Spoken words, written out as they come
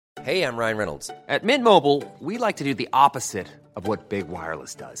Hey, I'm Ryan Reynolds. At Mint Mobile, we like to do the opposite of what Big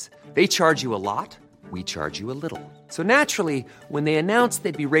Wireless does. They charge you a lot, we charge you a little. So naturally, when they announced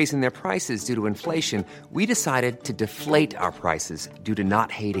they'd be raising their prices due to inflation, we decided to deflate our prices due to not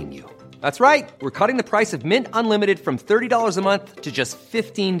hating you. That's right. We're cutting the price of Mint Unlimited from $30 a month to just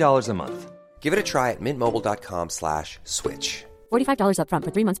 $15 a month. Give it a try at mintmobile.com/switch. $45 up front for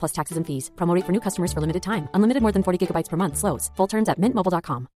 3 months plus taxes and fees. Promo rate for new customers for limited time. Unlimited more than 40 gigabytes per month. Slows full terms at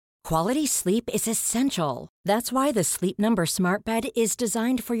mintmobile.com. Quality sleep is essential. That's why the Sleep Number Smart Bed is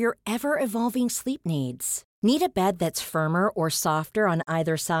designed for your ever-evolving sleep needs. Need a bed that's firmer or softer on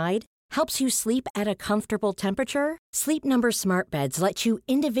either side? Helps you sleep at a comfortable temperature? Sleep Number Smart Beds let you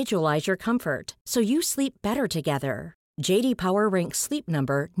individualize your comfort, so you sleep better together. J.D. Power ranks Sleep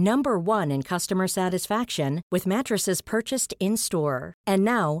Number number 1 in customer satisfaction with mattresses purchased in-store. And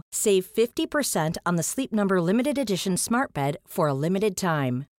now, save 50% on the Sleep Number Limited Edition Smart Bed for a limited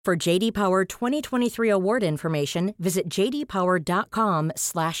time. For J.D. Power 2023 award information, visit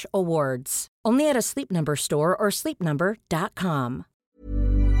jdpower.com/awards. Only at a Sleep Number store or sleepnumber.com.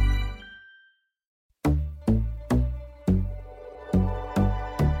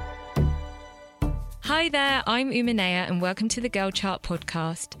 Hi there, I'm Umanea and welcome to the Girl Chart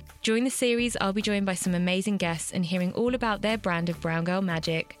podcast. During the series, I'll be joined by some amazing guests and hearing all about their brand of brown girl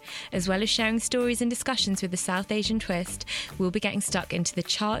magic. As well as sharing stories and discussions with a South Asian twist, we'll be getting stuck into the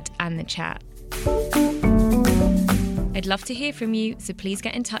chart and the chat. I'd love to hear from you, so please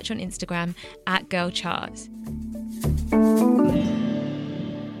get in touch on Instagram at Girl Chart.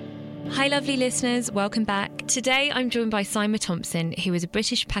 Hi lovely listeners, welcome back. Today I'm joined by Saima Thompson, who is a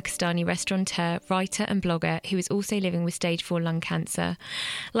British Pakistani restaurateur, writer and blogger who is also living with stage 4 lung cancer.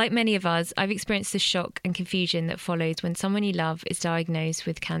 Like many of us, I've experienced the shock and confusion that follows when someone you love is diagnosed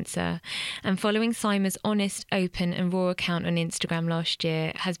with cancer. And following Saima's honest, open and raw account on Instagram last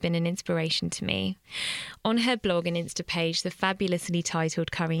year has been an inspiration to me. On her blog and Insta page, the fabulously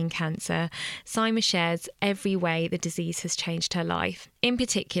titled Currying Cancer, Saima shares every way the disease has changed her life. In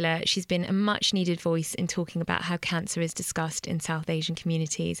particular, she's been a much needed voice in talking about how cancer is discussed in South Asian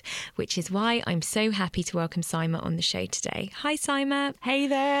communities, which is why I'm so happy to welcome Saima on the show today. Hi Saima. Hey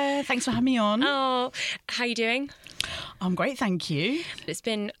there, thanks for having me on. Oh, how are you doing? I'm great, thank you. It's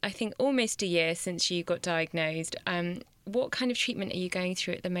been, I think, almost a year since you got diagnosed. What kind of treatment are you going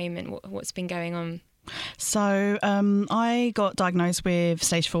through at the moment? What's been going on? So I got diagnosed with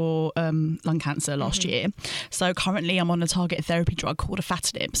stage 4 lung cancer last year. So currently I'm on a targeted therapy drug called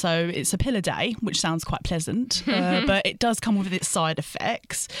afatinib. So it's a pill a day, which sounds quite pleasant, but it does come with its side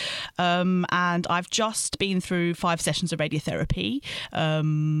effects. And I've just been through 5 sessions of radiotherapy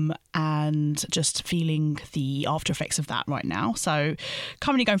and just feeling the after effects of that right now. So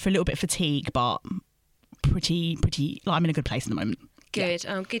currently going for a little bit of fatigue, but pretty, I'm in a good place at the moment. Good.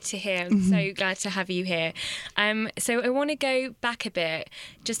 Yeah. Oh, good to hear. I'm so glad to have you here. So I want to go back a bit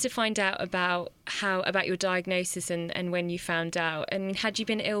just to find out about your diagnosis and when you found out. And had you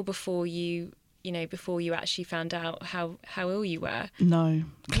been ill before you actually found out how ill you were? No,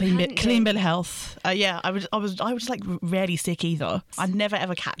 clean bill of health. Yeah, I was like rarely sick either. I'd never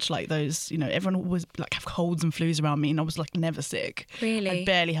ever catch like those. You know, everyone was like have colds and flus around me, and I was like never sick. Really, I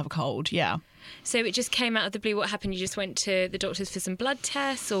barely have a cold. Yeah. So it just came out of the blue. What happened? You just went to the doctors for some blood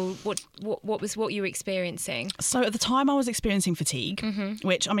tests, or what was what you were experiencing? So at the time, I was experiencing fatigue,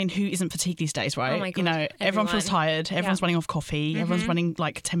 which I mean, who isn't fatigued these days, right? Oh my God, you know, everyone feels tired. Everyone's running off coffee. Everyone's running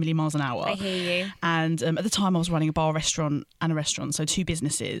like 10 million miles an hour. I hear you. And at the time, I was running a bar, restaurant, and a restaurant, so 2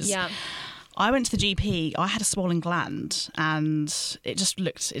 businesses. Yeah. I went to the GP. I had a swollen gland, and it was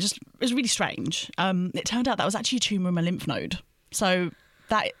really strange. It turned out that was actually a tumour in my lymph node. So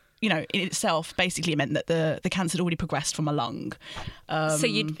that, you know, in itself basically meant that the cancer had already progressed from my lung. So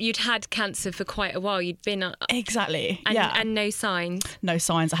you'd had cancer for quite a while. You'd been exactly, and no signs. No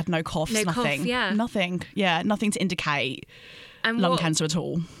signs. I had no coughs. No nothing. cough, yeah. Nothing. Yeah, nothing to indicate lung cancer at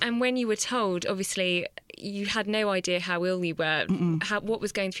all. And when you were told, obviously, you had no idea how ill you were. What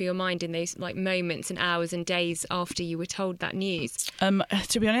was going through your mind in those like moments and hours and days after you were told that news?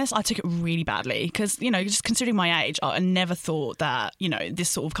 To be honest, I took it really badly because, you know, just considering my age, I never thought that, you know,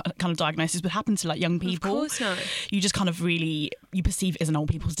 this sort of kind of diagnosis would happen to like young people. Of course not. You just kind of you perceive it as an old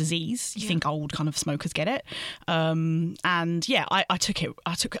people's disease. You think old kind of smokers get it. And yeah, I took it.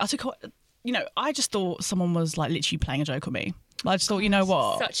 I took you know, I just thought someone was like literally playing a joke on me. I just thought, you know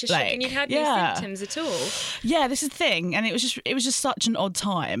what? Such a shock. And you had no symptoms at all. Yeah, this is the thing. And it was just such an odd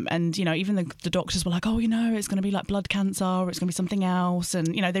time. And, you know, even the doctors were like, oh, you know, it's going to be like blood cancer or it's going to be something else.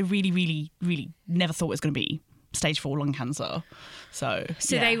 And, you know, they really, really, really never thought it was going to be stage 4 lung cancer. So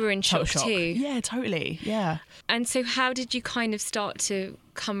they were in shock too? Yeah, totally. Yeah. And so how did you kind of start to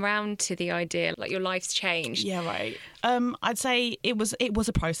come round to the idea, like your life's changed? Yeah, right. I'd say it was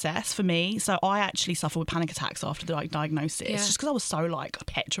a process for me. So I actually suffered with panic attacks after the diagnosis, just because I was so like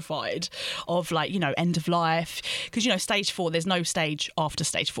petrified of like, end of life. Because, stage 4, there's no stage after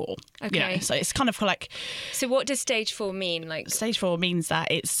stage 4. Okay. So it's kind of like... So what does stage 4 mean? Like stage 4 means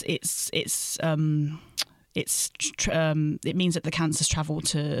that it means that the cancer's travelled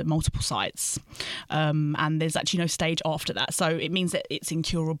to multiple sites, and there's actually no stage after that. So it means that it's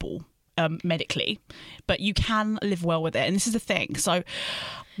incurable medically, but you can live well with it. And this is the thing. So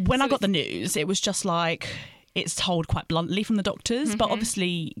when I got the news, it was just like, it's told quite bluntly from the doctors, but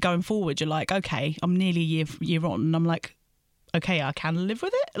obviously going forward, you're like, okay, I'm nearly a year on, and I'm like, okay, I can live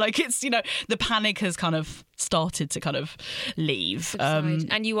with it. Like, it's, the panic has kind of started to kind of leave.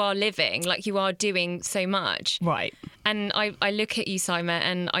 And you are living, like you are doing so much. Right. And I look at you, Saima,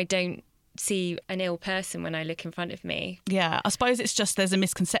 and I don't see an ill person when I look in front of me. Yeah, I suppose it's just there's a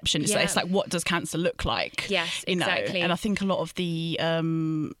misconception. It's like, what does cancer look like? Yes, exactly. And I think a lot of the,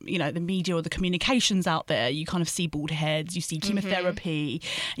 the media or the communications out there, you kind of see bald heads, you see chemotherapy,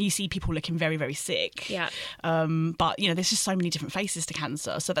 and you see people looking very, very sick. Yeah. But, there's just so many different faces to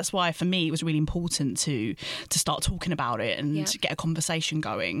cancer. So that's why, for me, it was really important to start talking about it and get a conversation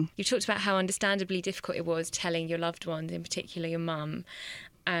going. You talked about how understandably difficult it was telling your loved ones, in particular your mum,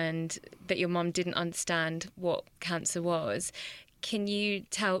 and that your mum didn't understand what cancer was. Can you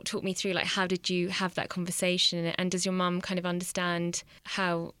talk me through, like, how did you have that conversation, and does your mum kind of understand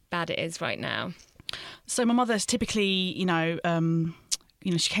how bad it is right now? So my mother's typically, she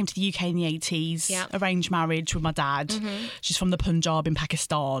came to the UK in the 80s, arranged marriage with my dad. She's from the Punjab in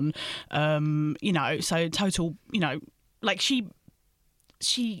Pakistan. So total, like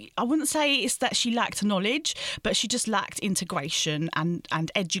I wouldn't say it's that she lacked knowledge, but she just lacked integration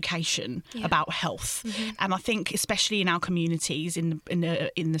and education about health. And I think, especially in our communities, in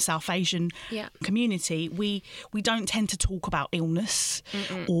the South Asian community, we don't tend to talk about illness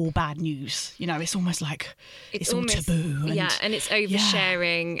or bad news. It's almost like it's all taboo. And it's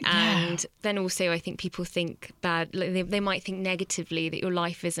oversharing. And then also, I think people think bad. Like they might think negatively that your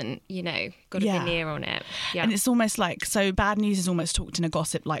life isn't, got a veneer on it. Yeah. And it's almost like, so bad news is almost talked in a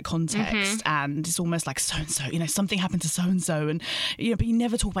gossip like context, and it's almost like so and so, something happened to so and so, and but you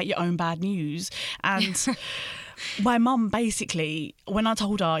never talk about your own bad news. And my mum, basically, when I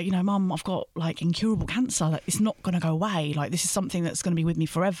told her, Mum, I've got like incurable cancer, like it's not going to go away, like this is something that's going to be with me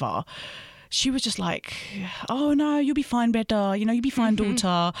forever, she was just like, oh no, you'll be fine, better, you'll be fine,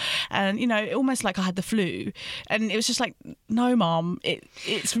 daughter. And, almost like I had the flu. And it was just like, no, Mum,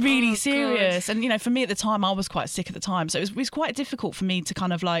 it's really serious. God. And, for me at the time, I was quite sick at the time. So it was quite difficult for me to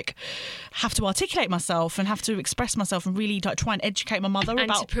kind of like have to articulate myself and have to express myself and really like try and educate my mother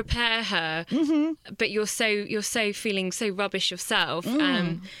and to prepare her. But you're so feeling so rubbish yourself.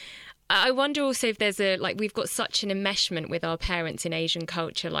 I wonder also if there's we've got such an enmeshment with our parents in Asian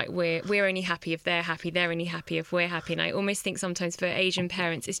culture, like we're only happy if they're happy, they're only happy if we're happy. And I almost think sometimes for Asian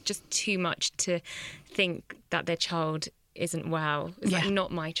parents, it's just too much to think that their child isn't well. It's like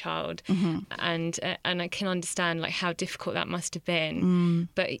not my child. And I can understand like how difficult that must have been.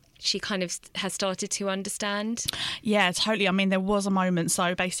 But she kind of has started to understand. Yeah, totally. I mean, there was a moment.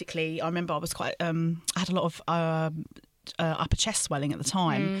 So basically, I remember I was quite, I had a lot of upper chest swelling at the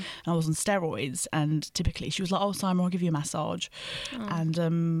time, and I was on steroids, and typically she was like, oh, Simon, I'll give you a massage.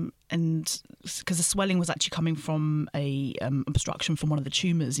 And because the swelling was actually coming from a obstruction from one of the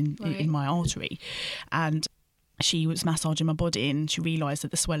tumours in my artery, and she was massaging my body, and she realised that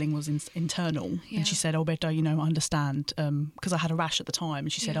the swelling was internal. And she said, oh, Beto, I understand, because I had a rash at the time,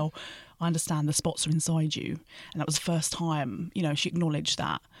 and she said, oh, I understand the spots are inside you. And that was the first time, she acknowledged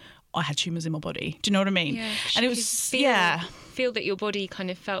that I had tumours in my body. Do you know what I mean? Yeah, and it was feel that your body kind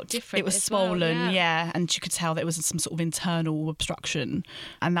of felt different. It was swollen, and she could tell there was some sort of internal obstruction,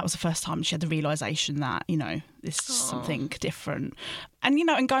 and that was the first time she had the realisation that this is something different. And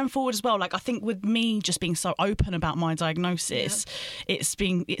and going forward as well, like I think with me just being so open about my diagnosis, it's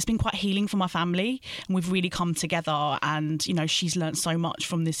been quite healing for my family, and we've really come together. And she's learnt so much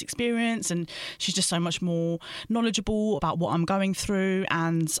from this experience, and she's just so much more knowledgeable about what I'm going through.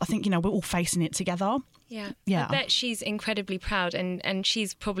 And I think we're all facing it together. Yeah. I bet she's incredibly proud, and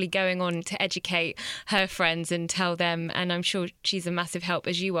she's probably going on to educate her friends and tell them, and I'm sure she's a massive help,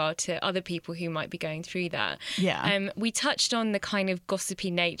 as you are, to other people who might be going through that. We touched on the kind of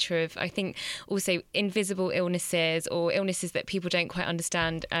gossipy nature of, I think, also invisible illnesses or illnesses that people don't quite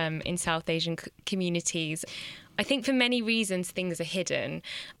understand in South Asian communities. I think for many reasons things are hidden.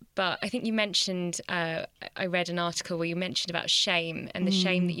 But I think you mentioned, I read an article where you mentioned about shame and the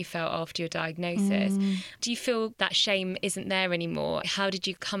shame that you felt after your diagnosis. Do you feel that shame isn't there anymore? How did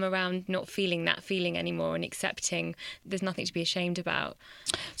you come around not feeling that feeling anymore and accepting there's nothing to be ashamed about?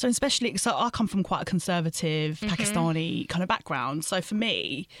 So I come from quite a conservative Pakistani kind of background. So for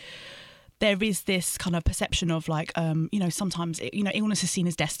me, there is this kind of perception of like, sometimes, illness is seen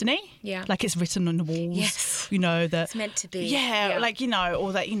as destiny. Yeah. Like it's written on the walls. Yes. That it's meant to be. Yeah. Like,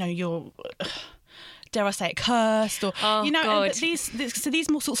 or that, you're... dare I say it, cursed, or God. And these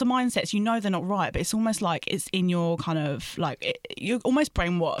more sorts of mindsets, they're not right, but it's almost like it's in your kind of like you're almost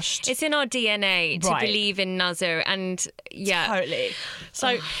brainwashed. It's in our DNA to believe in Nazar, and totally.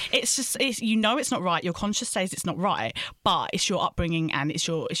 So it's just it's not right. Your conscious says it's not right, but it's your upbringing and it's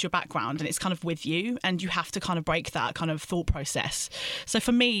your background, and it's kind of with you, and you have to kind of break that kind of thought process. So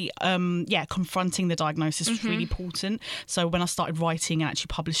for me, confronting the diagnosis was really important. So when I started writing and actually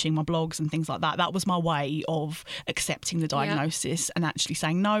publishing my blogs and things like that, that was my way of accepting the diagnosis and actually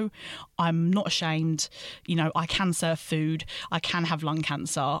saying, no, I'm not ashamed. I can serve food, I can have lung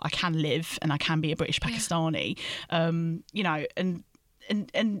cancer, I can live, and I can be a British Pakistani.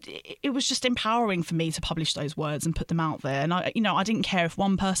 And it was just empowering for me to publish those words and put them out there. And I didn't care if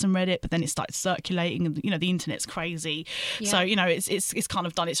one person read it, but then it started circulating, and the internet's crazy. So it's kind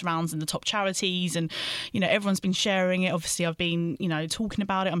of done its rounds in the top charities, and everyone's been sharing it. Obviously, I've been talking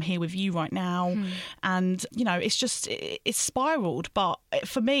about it. I'm here with you right now, and it's spiraled. But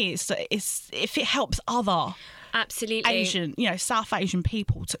for me, it's if it helps other absolutely Asian, South Asian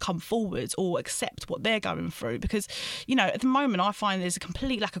people to come forward or accept what they're going through, because at the moment I find there's a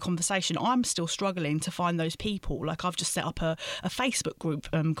complete lack of conversation. I'm still struggling to find those people. Like I've just set up a Facebook group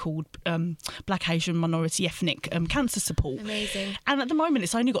called Black Asian Minority Ethnic Cancer Support. Amazing. And at the moment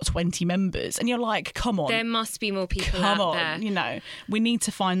it's only got 20 members, and you're like, come on, there must be more people out there. We need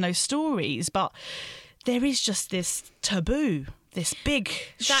to find those stories, but there is just this taboo, this big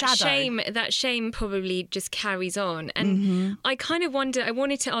shadow. That shame probably just carries on. And I kind of wonder, I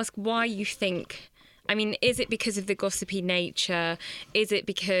wanted to ask why you think, is it because of the gossipy nature? Is it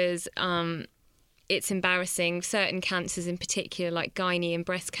because it's embarrassing? Certain cancers in particular, like gynae and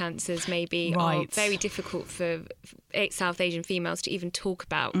breast cancers, maybe are very difficult for South Asian females to even talk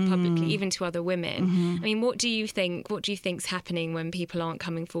about publicly, even to other women. What do you think? What do you think's happening when people aren't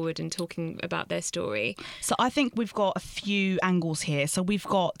coming forward and talking about their story? So I think we've got a few angles here. So we've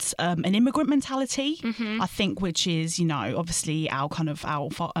got an immigrant mentality, I think, which is obviously our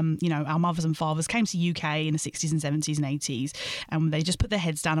mothers and fathers came to the UK in the 60s and 70s and 80s, and they just put their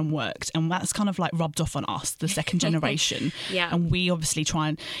heads down and worked, and that's kind of like rubbed off on us, the second generation. And we obviously try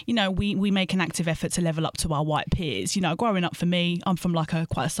and we make an active effort to level up to our white peers. Growing up, for me, I'm from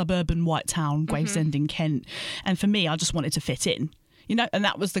quite a suburban white town, Gravesend in Kent, and for me, I just wanted to fit in. And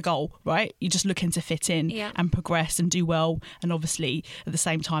that was the goal, right? You're just looking to fit in and progress and do well, and obviously at the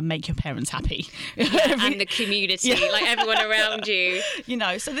same time make your parents happy. And the community, like everyone around you.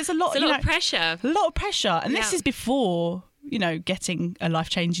 So there's a lot of pressure. A lot of pressure. And this is before getting a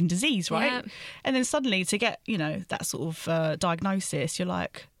life-changing disease, right? Yeah. And then suddenly to get, that sort of diagnosis, you're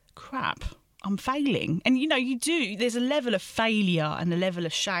like, crap, I'm failing. And, there's a level of failure and a level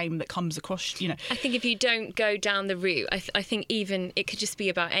of shame that comes across, I think if you don't go down the route, I think even it could just be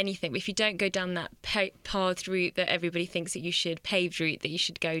about anything, but if you don't go down that paved route that everybody thinks that you should, paved route that you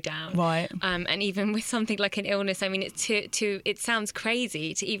should go down. Right. And even with something like an illness, it sounds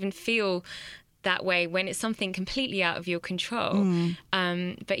crazy to even feel that way when it's something completely out of your control.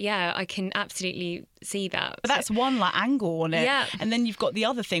 But I can absolutely see that. But that's one angle on it. Yeah. And then you've got the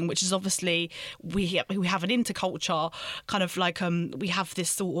other thing, which is obviously we have an interculture kind of we have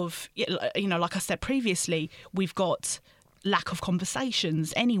this sort of, like I said previously, we've got lack of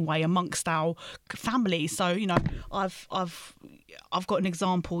conversations anyway amongst our family. So, I've got an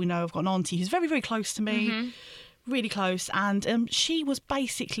example, I've got an auntie who's very, very close to me. Really close, and she was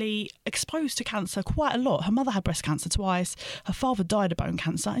basically exposed to cancer quite a lot. Her mother had breast cancer twice, her father died of bone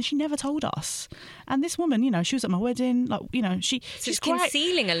cancer, and she never told us. And this woman, she was at my wedding, she's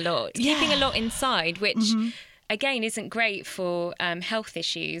concealing a lot, keeping a lot inside, which again isn't great for health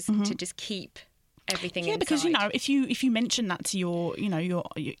issues, to just keep everything inside. Because if you mention that to your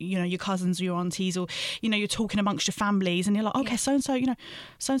cousins or your aunties, or you're talking amongst your families, and you're like, okay, so and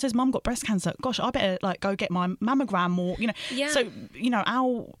so's mum got breast cancer, gosh, I better go get my mammogram, or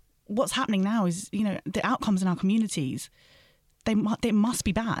so what's happening now is the outcomes in our communities, they must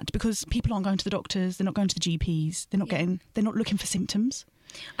be bad, because people aren't going to the doctors, they're not going to the GPs, they're not looking for symptoms.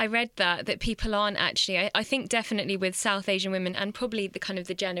 I read that people aren't actually, I think definitely with South Asian women and probably the kind of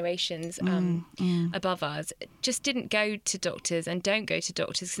the generations above us, just didn't go to doctors and don't go to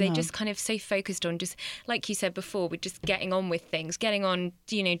doctors because they're just kind of so focused on just, like you said before, with just getting on with things, getting on,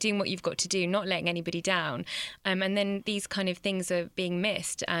 doing what you've got to do, not letting anybody down. And then these kind of things are being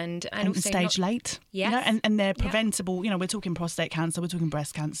missed and also stage late. Yes. And they're preventable. We're talking prostate cancer, we're talking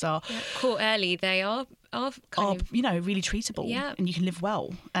breast cancer. Yeah. Caught early, they are kind of, really treatable. Yeah. And you can live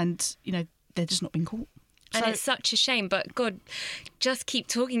well. And, they're just not being caught. And it's such a shame, but God, just keep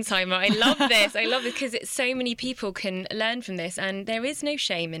talking, Simon. I love this. I love it because so many people can learn from this, and there is no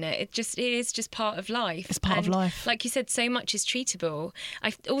shame in it. It is just part of life. It's part of life. Like you said, so much is treatable.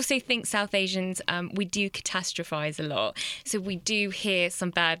 I also think South Asians, we do catastrophize a lot. So we do hear some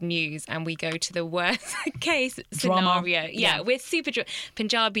bad news, and we go to the worst case scenario. Yeah, we're super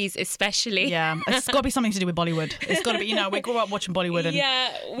Punjabis, especially. Yeah, it's got to be something to do with Bollywood. It's got to be. We grew up watching Bollywood, and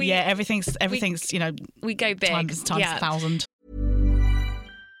everything's. We go big. Times 1,000.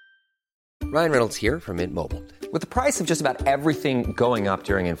 Ryan Reynolds here from Mint Mobile. With the price of just about everything going up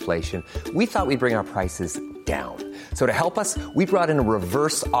during inflation, we thought we'd bring our prices down. So to help us, we brought in a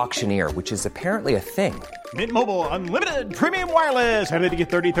reverse auctioneer, which is apparently a thing. Mint Mobile Unlimited Premium Wireless. How to get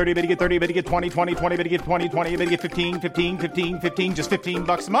 30, 30, bit to get 30, bit to get 20, 20, 20, bit to get 20, 20, bit to get 15, 15, 15, 15, just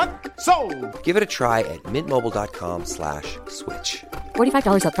 $15 a month? Sold! Give it a try at mintmobile.com/switch.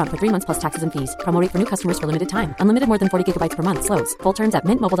 $45 up front for 3 months plus taxes and fees. Promo rate for new customers for limited time. Unlimited more than 40 gigabytes per month. Slows full terms at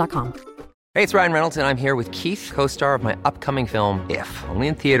mintmobile.com. Hey, it's Ryan Reynolds, and I'm here with Keith, co-star of my upcoming film, If, only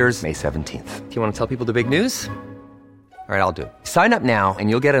in theaters May 17th. Do you want to tell people the big news? All right, I'll do it. Sign up now and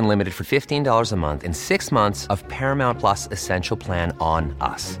you'll get unlimited for $15 a month and 6 months of Paramount Plus Essential Plan on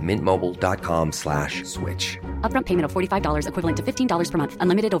us. mintmobile.com/switch. Upfront payment of $45 equivalent to $15 per month.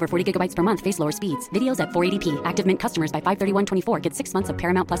 Unlimited over 40 gigabytes per month. Face lower speeds. Videos at 480p. Active Mint customers by 531.24 get 6 months of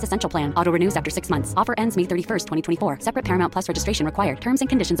Paramount Plus Essential Plan. Auto renews after 6 months. Offer ends May 31st, 2024. Separate Paramount Plus registration required. Terms and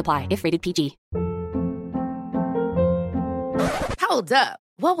conditions apply if rated PG. Hold up.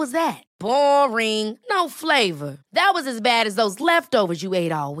 What was that? Boring. No flavor. That was as bad as those leftovers you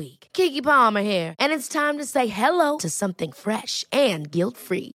ate all week. Keke Palmer here, and it's time to say hello to something fresh and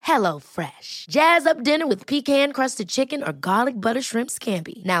guilt-free. Hello Fresh. Jazz up dinner with pecan-crusted chicken or garlic butter shrimp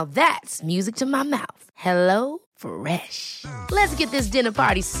scampi. Now that's music to my mouth. Hello Fresh. Let's get this dinner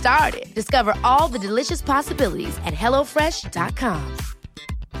party started. Discover all the delicious possibilities at hellofresh.com.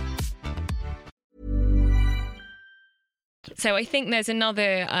 So I think there's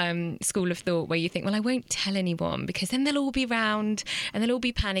another school of thought where you think, well, I won't tell anyone because then they'll all be round and they'll all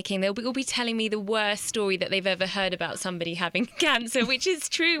be panicking. They'll all be telling me the worst story that they've ever heard about somebody having cancer, which is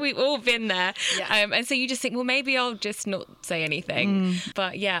true. We've all been there. Yeah. And so you just think, well, maybe I'll just not say anything.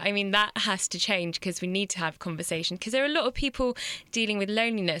 But yeah, I mean, that has to change because we need to have conversation because there are a lot of people dealing with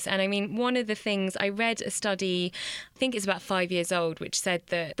loneliness. And I mean, one of the things I read a study, I think it's about 5 years old, which said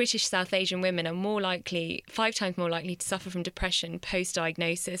that British South Asian women are 5 times more likely to suffer from depression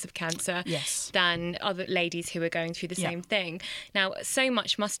post-diagnosis of cancer than other ladies who are going through the same thing. Now, so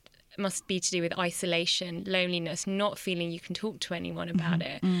much must be to do with isolation, loneliness, not feeling you can talk to anyone about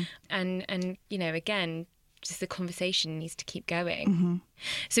it. And again, just the conversation needs to keep going.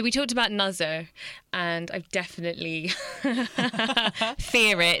 So we talked about Nazar, and I've definitely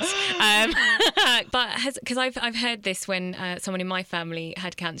fear it. But because I've heard this when someone in my family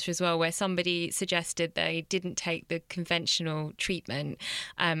had cancer as well, where somebody suggested they didn't take the conventional treatment,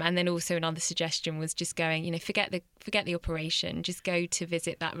 and then also another suggestion was just going, forget the operation, just go to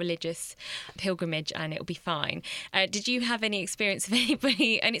visit that religious pilgrimage, and it'll be fine. Did you have any experience of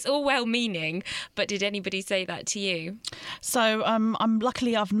anybody? And it's all well-meaning, but did anybody say that to you? So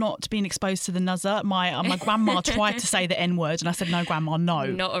luckily I've not been exposed to the Nazar. My grandma tried to say the N-word and I said, no, Grandma, no.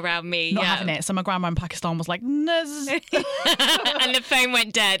 Not around me. Not having it. So my grandma in Pakistan was like, Naz. And the phone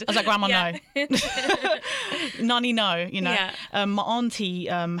went dead. I was like, Grandma, no. Nani, no. My auntie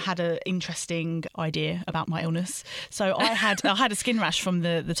had an interesting idea about my illness. So I had a skin rash from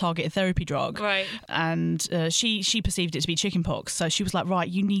the targeted therapy drug. Right. And she perceived it to be chickenpox. So she was like, right,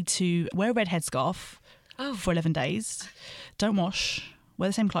 you need to wear a red headscarf for 11 days. Don't wash. Wear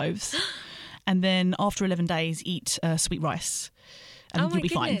the same clothes, and then after 11 days, eat sweet rice, and you'll be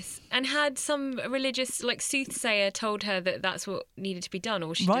fine. And had some religious, soothsayer, told her that that's what needed to be done,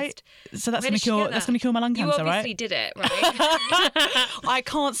 or she right? So that's going to cure my lung cancer, right? You obviously did it, right? I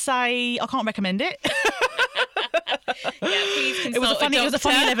can't recommend it. Please consult it was a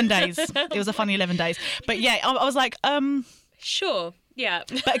funny 11 days. It was a funny 11 days, but yeah, I was like, sure. Yeah.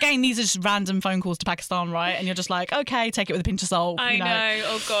 But again, these are just random phone calls to Pakistan, right? And you're just like, okay, take it with a pinch of salt. I know.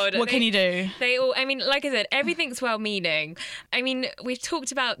 Oh, God. What can you do? They all, I mean, like I said, everything's well-meaning. I mean, we've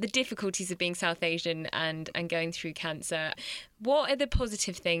talked about the difficulties of being South Asian and going through cancer. What are the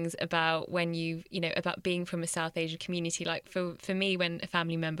positive things about when about being from a South Asian community? Like for me, when a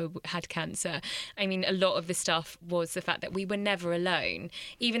family member had cancer, I mean, a lot of the stuff was the fact that we were never alone,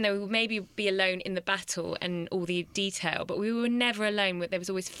 even though we would maybe be alone in the battle and all the detail, but we were never alone. There was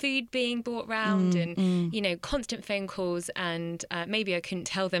always food being brought round and, constant phone calls, and maybe I couldn't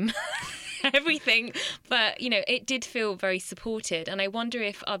tell them everything, but, it did feel very supported. And I wonder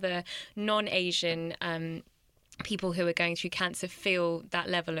if other non-Asian people who are going through cancer feel that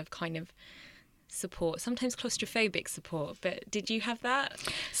level of kind of support, sometimes claustrophobic support. But did you have that?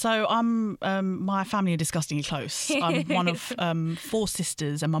 So my family are disgustingly close. I'm one of 4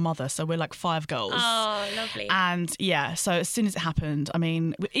 sisters and my mother, so we're like 5 girls. Oh, lovely. And yeah, so as soon as it happened, I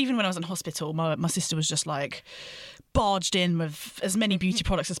mean, even when I was in hospital, my sister was just like barged in with as many beauty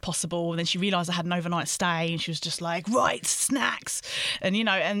products as possible, and then she realised I had an overnight stay, and she was just like, right, snacks, and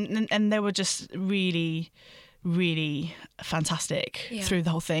and they were just really fantastic through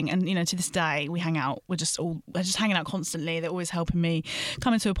the whole thing. And to this day we hang out, we're just hanging out constantly. They're always helping me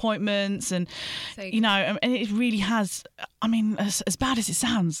coming to appointments, and and it really has, I mean, as bad as it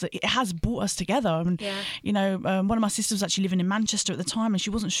sounds, it has brought us together. I mean, one of my sisters was actually living in Manchester at the time, and she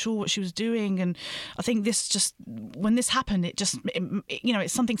wasn't sure what she was doing, and I think when this happened,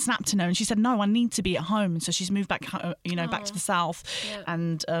 it's something snapped in her, and she said, no, I need to be at home. And so she's moved back back to the south,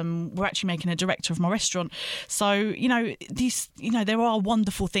 and we're actually making her director of my restaurant. So, there are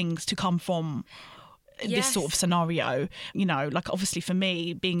wonderful things to come from this sort of scenario. Like obviously for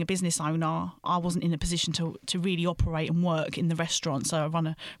me, being a business owner, I wasn't in a position to really operate and work in the restaurant. So I run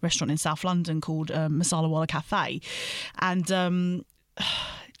a restaurant in South London called Masala Wala Cafe. And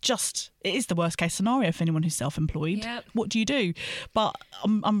it is the worst case scenario for anyone who's self-employed. Yep. What do you do? But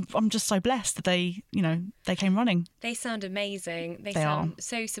I'm just so blessed that they came running. They sound amazing. They sound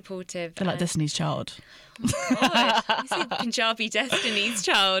so supportive. They're like Destiny's Child. Oh my God. You said Punjabi Destiny's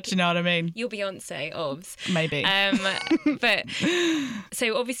Child. Do you know what I mean? You're Beyonce, obvs. Maybe. But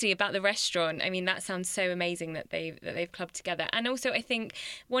so obviously about the restaurant, I mean, that sounds so amazing that they've clubbed together. And also I think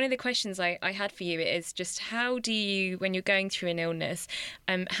one of the questions I had for you is just how do you, when you're going through an illness,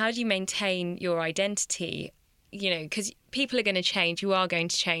 how do you maintain your identity? Because people are going to change, you are going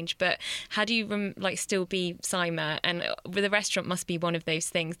to change, but how do you still be Saima? And the restaurant must be one of those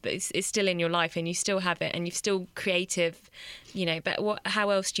things that is still in your life, and you still have it, and you're still creative, but how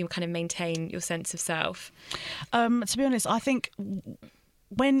else do you kind of maintain your sense of self? To be honest, I think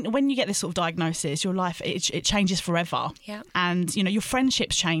when you get this sort of diagnosis, your life, it changes forever. Yeah. And, your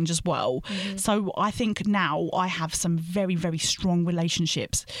friendships change as well. Mm-hmm. So I think now I have some very, very strong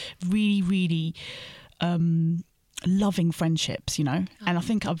relationships, really, really loving friendships, and I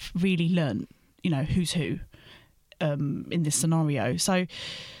think I've really learned, who's who in this scenario. So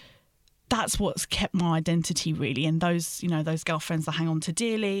that's what's kept my identity really, and those girlfriends I hang on to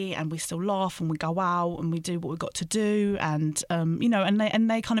dearly, and we still laugh and we go out and we do what we've got to do, and and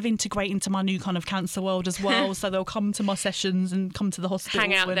they kind of integrate into my new kind of cancer world as well. So they'll come to my sessions and come to the hospital,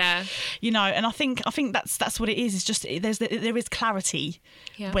 hang out there, and I think that's what it is. It's just there is clarity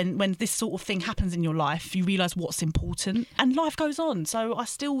when this sort of thing happens in your life. You realise what's important, and life goes on. So I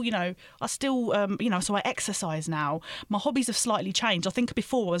still so I exercise now. My hobbies have slightly changed. I think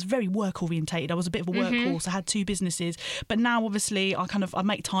before I was very work orientated. I was a bit of a workhorse. I had 2 businesses, but now obviously I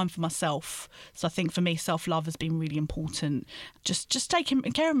make time for myself. So I think for me, self-love has been really important. Just taking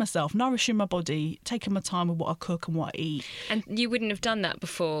care of myself, nourishing my body, taking my time with what I cook and what I eat. And you wouldn't have done that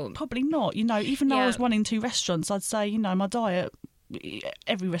before? Probably not. Even though I was running 2 restaurants, I'd say my diet,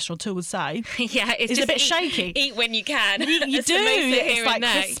 every restaurateur would say, it's a bit shaky. Eat when you can. You do. It's like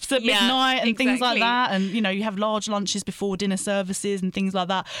crisps at midnight and things like that, and you have large lunches before dinner services and things like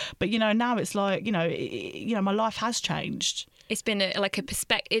that. But now it's like my life has changed. It's been a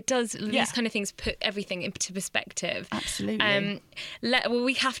perspective. It does, these kind of things put everything into perspective. Absolutely.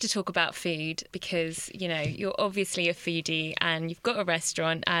 We have to talk about food because, you're obviously a foodie and you've got a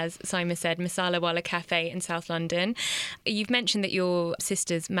restaurant, as Saima said, Masala Wala Cafe in South London. You've mentioned that your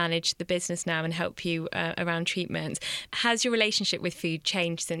sisters manage the business now and help you around treatments. Has your relationship with food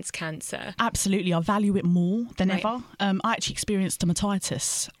changed since cancer? Absolutely. I value it more than ever. I actually experienced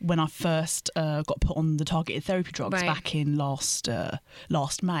stomatitis when I first got put on the targeted therapy drugs back in last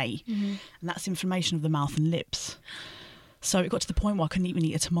May, and that's inflammation of the mouth and lips. So it got to the point where I couldn't even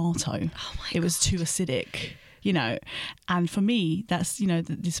eat a tomato. Oh my God. It was too acidic, And for me, that's,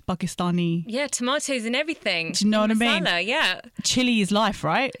 this Pakistani... Yeah, tomatoes and everything. Do you know what masala, I mean? Yeah. Chili is life,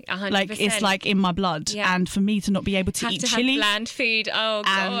 right? 100%. Like, it's like in my blood. Yeah. And for me to not be able to eat chili... Have bland food. Oh,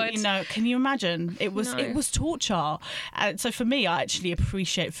 God. And, can you imagine? It was torture. And so for me, I actually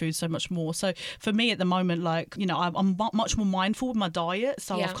appreciate food so much more. So for me at the moment, like, I'm much more mindful with my diet.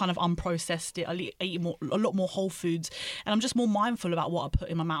 So I've kind of unprocessed it. I eat a lot more whole foods. And I'm just more mindful about what I put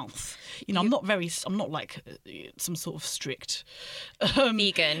in my mouth. I'm not like some sort of strict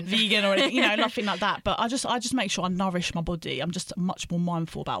vegan or anything, nothing like that. But I just make sure I nourish my body. I'm just much more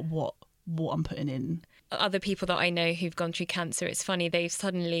mindful about what I'm putting in. Other people that I know who've gone through cancer, it's funny, they've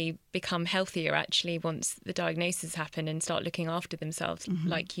suddenly become healthier actually once the diagnosis happened and start looking after themselves,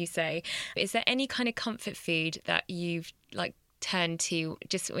 like you say. Is there any kind of comfort food that you've like turn to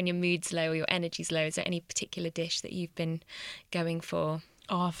just when your mood's low or your energy's low? Is there any particular dish that you've been going for?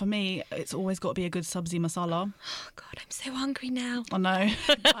 Oh, for me, it's always got to be a good sabzi masala. Oh, God, I'm so hungry now. I know.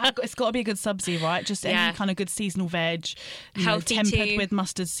 It's got to be a good sabzi, right? Just any kind of good seasonal veg. Healthy tempered too. with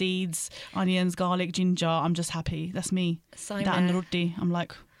mustard seeds, onions, garlic, ginger. I'm just happy. That's me. Simon. That and roti. I'm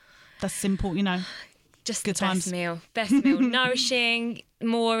like, that's simple, Just good the times. Best meal. Nourishing,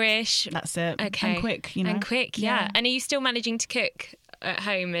 moorish. That's it. Okay. And quick, And quick, yeah. And are you still managing to cook at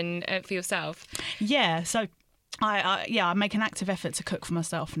home and for yourself? Yeah, so... I make an active effort to cook for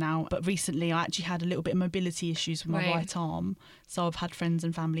myself now, but recently I actually had a little bit of mobility issues with my right arm, so I've had friends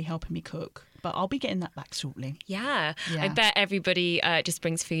and family helping me cook, but I'll be getting that back shortly. Yeah. I bet everybody just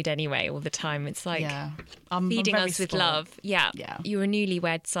brings food anyway all the time. It's like feeding us with love. Yeah. You're a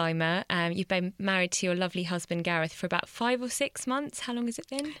newlywed, Sima. You've been married to your lovely husband Gareth for about 5 or 6 months. How long has it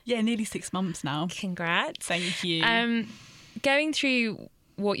been? Yeah, nearly 6 months now. Congrats. Thank you. Going through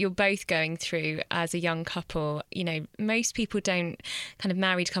what you're both going through as a young couple, most people don't, kind of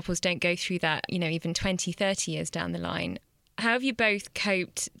married couples don't go through that, even 20, 30 years down the line. How have you both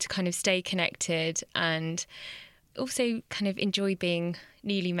coped to kind of stay connected and also kind of enjoy being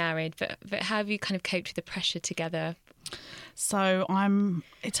newly married, but how have you kind of coped with the pressure together? So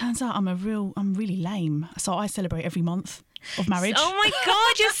it turns out I'm really lame. So I celebrate every month of marriage. Oh my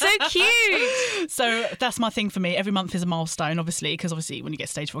God, you're so cute. So that's my thing for me. Every month is a milestone, obviously, because obviously when you get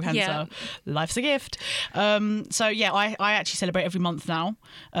stage 4 cancer, life's a gift. I actually celebrate every month now.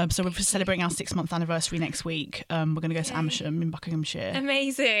 So we're celebrating our 6-month anniversary next week. We're going to go to Amersham in Buckinghamshire.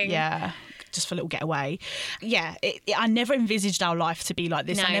 Amazing. Yeah. Just for a little getaway. Yeah, I never envisaged our life to be like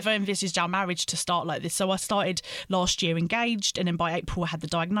this. No. I never envisaged our marriage to start like this. So I started last year engaged, and then by April I had the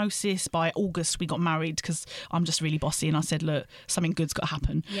diagnosis. By August we got married because I'm just really bossy, and I said, look, something good's got to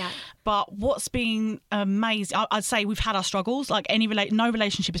happen. Yeah. But what's been amazing, I'd say we've had our struggles. Like no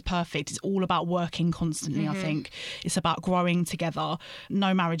relationship is perfect. It's all about working constantly, I think. It's about growing together.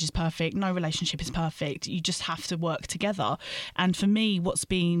 No marriage is perfect. No relationship is perfect. You just have to work together. And for me, what's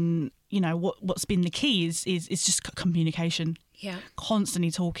been the key is just communication. Yeah.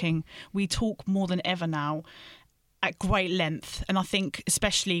 Constantly talking. We talk more than ever now at great length, and I think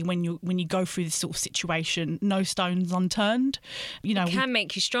especially when you go through this sort of situation, no stones unturned. It can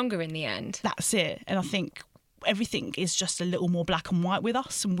make you stronger in the end. That's it. And I think everything is just a little more black and white with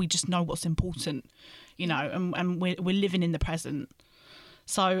us, and we just know what's important, and we're living in the present.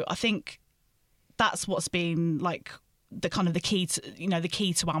 So I think that's what's been like the key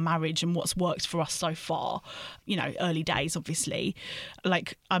to our marriage and what's worked for us so far. Early days, obviously.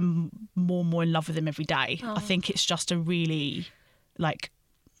 Like, I'm more and more in love with him every day. Oh. I think it's just a really,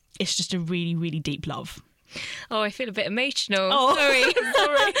 really deep love. Oh, I feel a bit emotional. Oh, sorry.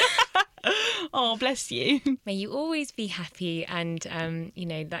 Oh, bless you. May you always be happy, and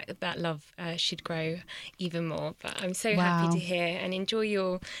that love should grow even more. But I'm so happy to hear, and enjoy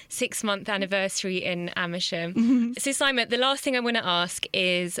your 6-month anniversary in Amersham. So Simon, the last thing I want to ask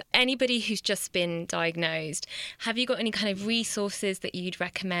is, anybody who's just been diagnosed, have you got any kind of resources that you'd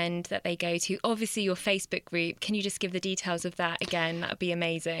recommend that they go to? Obviously your Facebook group, can you just give the details of that again? That would be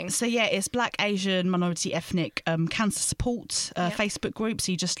amazing. So it's Black, Asian, Minority, Ethnic Cancer Support Facebook group.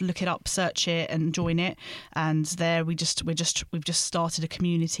 So you just look it up, search it and join it, and there we've just started a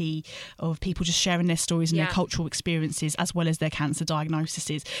community of people just sharing their stories and their cultural experiences as well as their cancer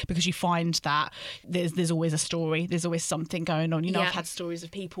diagnoses, because you find that there's always a story, there's always something going on. I've had stories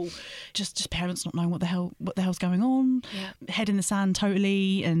of people just parents not knowing what the hell's going on, head in the sand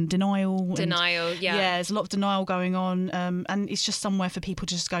totally, and denial, there's a lot of denial going on, and it's just somewhere for people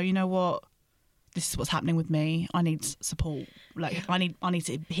to just go, you know what, this is what's happening with me. I need support. Like I need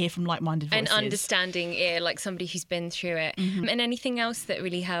to hear from like-minded voices. An understanding ear, like somebody who's been through it. Mm-hmm. And anything else that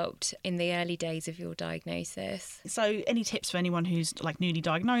really helped in the early days of your diagnosis? So any tips for anyone who's like newly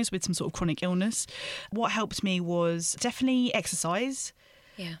diagnosed with some sort of chronic illness? What helped me was definitely exercise.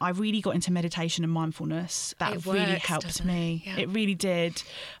 Yeah. I really got into meditation and mindfulness. That really helped me. Yeah. It really did.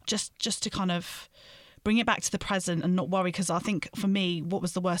 Just to kind of bring it back to the present and not worry, because I think for me, what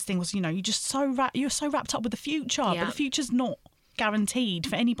was the worst thing was, you're so wrapped up with the future, but the future's not guaranteed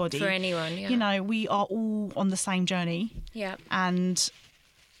for anybody. For anyone, yeah. We are all on the same journey. Yeah. And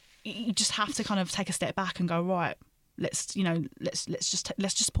you just have to kind of take a step back and go, right, let's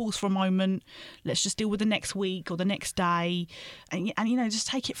just pause for a moment. Let's just deal with the next week or the next day, and just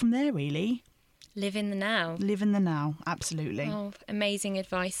take it from there, really. Live in the now. Live in the now, absolutely. Oh, amazing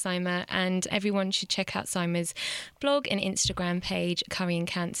advice, Saima. And everyone should check out Saima's blog and Instagram page, Currying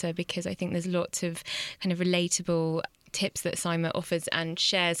Cancer, because I think there's lots of kind of relatable tips that Saima offers and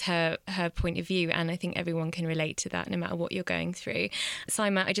shares her point of view. And I think everyone can relate to that no matter what you're going through.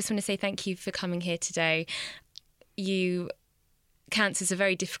 Saima, I just want to say thank you for coming here today. Cancer is a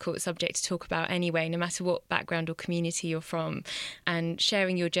very difficult subject to talk about anyway, no matter what background or community you're from. And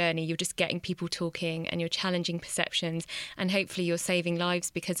sharing your journey, you're just getting people talking and you're challenging perceptions, and hopefully you're saving lives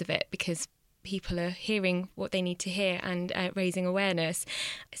because of it, because people are hearing what they need to hear and raising awareness.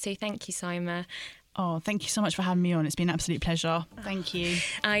 So thank you, Saima. Oh, thank you so much for having me on. It's been an absolute pleasure. Thank you.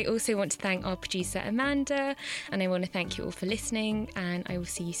 I also want to thank our producer, Amanda, and I want to thank you all for listening, and I will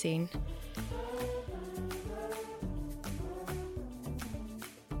see you soon.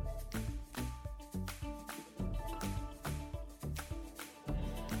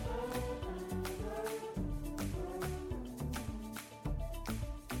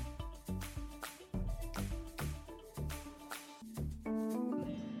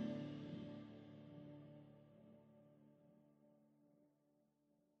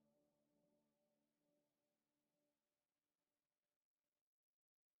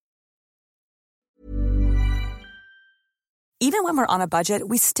 Even when we're on a budget,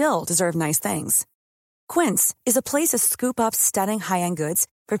 we still deserve nice things. Quince is a place to scoop up stunning high-end goods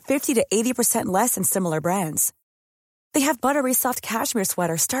for 50 to 80% less than similar brands. They have buttery soft cashmere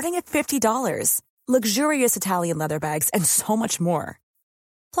sweaters starting at $50, luxurious Italian leather bags, and so much more.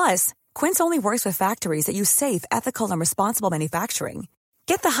 Plus, Quince only works with factories that use safe, ethical, and responsible manufacturing.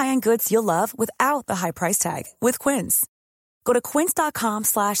 Get the high-end goods you'll love without the high price tag with Quince. Go to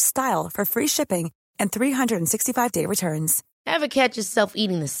quince.com/style for free shipping and 365-day returns. Ever catch yourself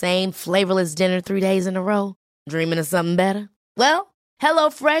eating the same flavorless dinner 3 days in a row? Dreaming of something better? Well,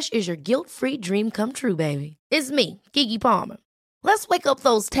 HelloFresh is your guilt-free dream come true, baby. It's me, Keke Palmer. Let's wake up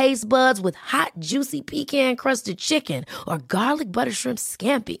those taste buds with hot, juicy pecan-crusted chicken or garlic butter shrimp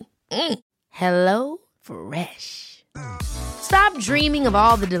scampi. Hello Fresh. Stop dreaming of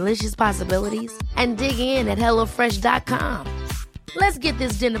all the delicious possibilities and dig in at HelloFresh.com. Let's get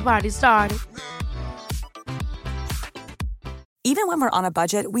this dinner party started. Even when we're on a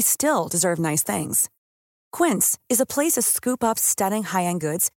budget, we still deserve nice things. Quince is a place to scoop up stunning high-end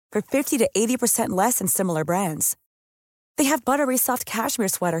goods for 50 to 80% less than similar brands. They have buttery soft cashmere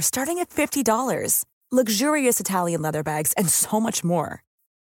sweaters starting at $50, luxurious Italian leather bags, and so much more.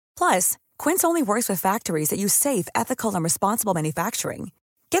 Plus, Quince only works with factories that use safe, ethical, and responsible manufacturing.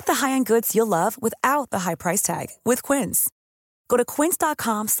 Get the high-end goods you'll love without the high price tag with Quince. Go to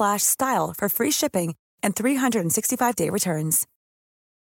quince.com/style for free shipping and 365-day returns.